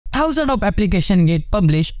thousands of applications get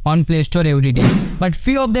published on Play Store every day, but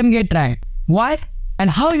few of them get ranked. Why?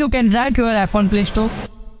 And how you can rank your app on Play Store?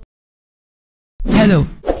 Hello,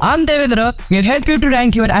 I'm Devendra. Will help you to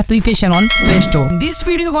rank your application on Play Store. This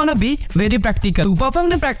video gonna be very practical. To perform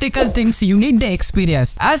the practical things, you need the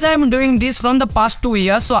experience. As I am doing this from the past 2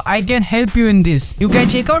 years, so I can help you in this. You can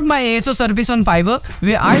check out my ASO service on Fiverr,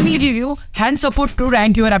 where I will give you hand support to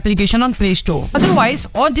rank your application on Play Store. Otherwise,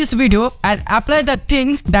 watch this video and apply the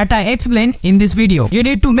things that I explained in this video. You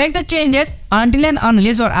need to make the changes until and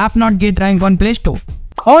unless your app not get ranked on Play Store.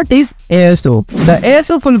 What is ASO? The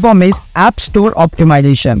ASO full form is App Store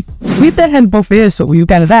Optimization. With the help of ASO, you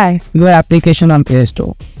can rank your application on Play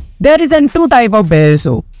Store. There is two types of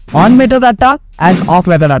ASO, on metadata and off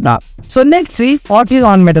metadata. So let's see what is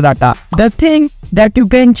on metadata. The thing that you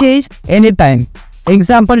can change anytime.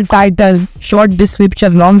 Example, title, short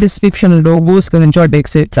description, long description, logo, screenshot,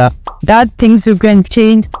 etc. That things you can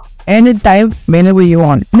change anytime whenever you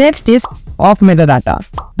want. Next is off metadata.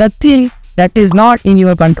 The thing that is not in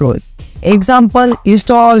your control. Example,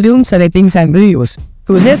 install volume, settings and reviews.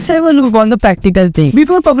 So let's have a look on the practical thing.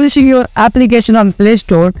 Before publishing your application on Play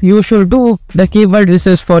Store, you should do the keyword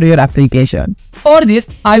research for your application. For this,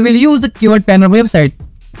 I will use the keyword planner website.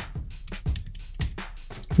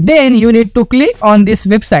 Then you need to click on this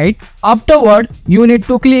website. Afterward, you need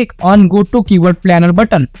to click on go to keyword planner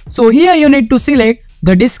button. So here you need to select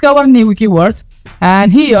the discover new keywords,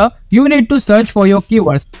 and here you need to search for your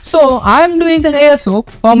keywords. So I am doing the ASO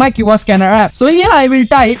for my QR scanner app. So here I will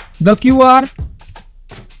type the QR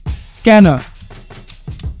scanner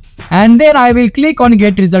and then I will click on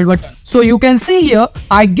get result button. So you can see here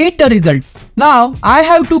I get the results. Now I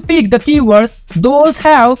have to pick the keywords those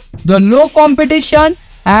have the low competition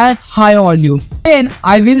and high volume. Then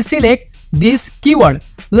I will select this keyword.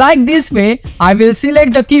 Like this way, I will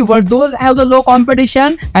select the keyword those have the low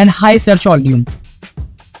competition and high search volume.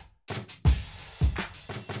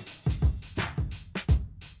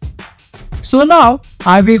 So now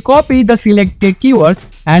I will copy the selected keywords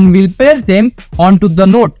and will paste them onto the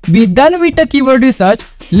node. We done with the keyword research.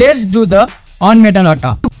 Let's do the on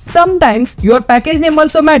metadata. Sometimes your package name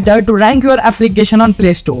also matter to rank your application on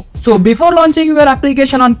Play Store. So before launching your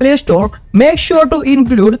application on Play Store, make sure to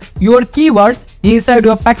include your keyword inside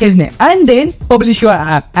your package name and then publish your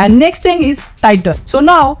app. And next thing is title. So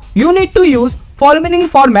now you need to use following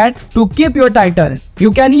format to keep your title.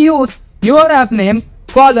 You can use your app name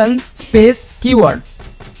 :space keyword,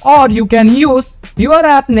 or you can use your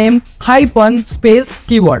app name -space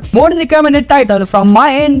keyword. More recommended title from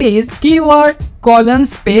my end is keyword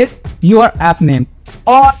 :space your app name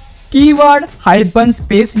or keyword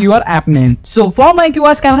 -space your app name. So for my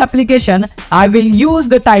QR scanner application, I will use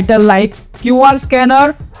the title like QR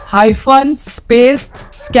scanner -space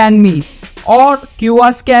scan me or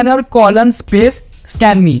QR scanner :space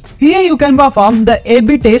scan me. Here you can perform the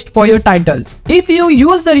A/B test for your title. If you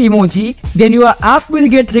use the emoji, then your app will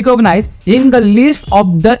get recognized in the list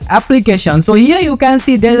of the application. So here you can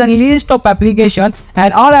see there is a list of application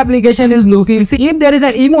and our application is looking. See, if there is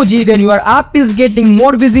an emoji, then your app is getting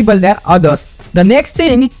more visible than others. The next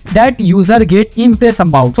thing that user get impressed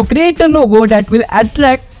about. So create a logo that will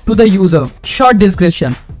attract to the user. Short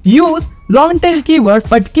description. Use long tail keywords,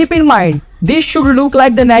 but keep in mind this should look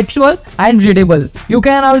like the natural and readable. You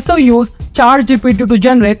can also use ChatGPT to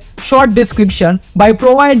generate short description by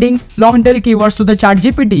providing long tail keywords to the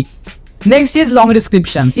ChatGPT. Next is long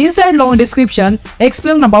description. Inside long description,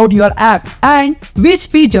 explain about your app and which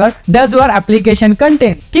feature does your application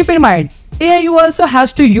contain. Keep in mind, here you also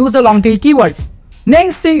has to use the long tail keywords.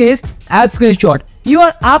 Next thing is app screenshot.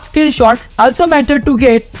 Your app screenshot also matter to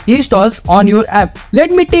get installs on your app.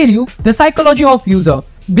 Let me tell you the psychology of user.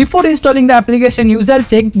 Before installing the application, users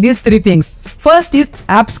check these three things. First is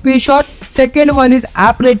app screenshot, second one is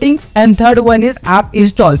app rating, and third one is app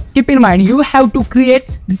install. Keep in mind, you have to create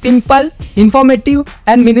simple, informative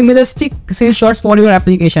and minimalistic screenshots for your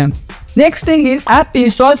application. Next thing is app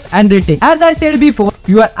installs and rating. As I said before,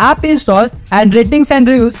 your app installs and ratings and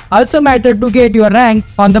reviews also matter to get your rank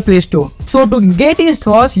on the Play Store. So to get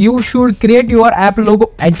installs, you should create your app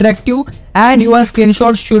logo attractive and your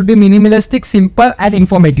screenshots should be minimalistic, simple and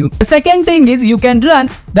informative. The second thing is you can run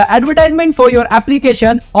the advertisement for your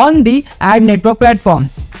application on the ad network platform.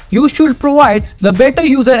 You should provide the better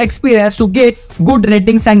user experience to get good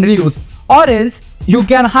ratings and reviews, or else you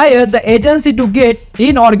can hire the agency to get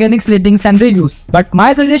inorganic ratings and reviews. But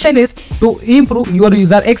my suggestion is to improve your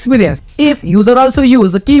user experience. If user also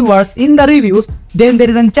use the keywords in the reviews, then there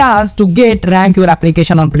is a chance to get rank your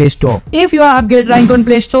application on Play Store. If your app get ranked on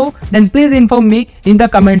Play Store, then please inform me in the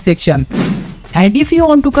comment section. And if you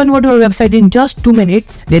want to convert your website in just 2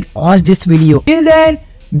 minutes, then watch this video. Till then,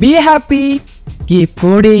 be happy, keep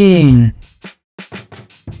coding.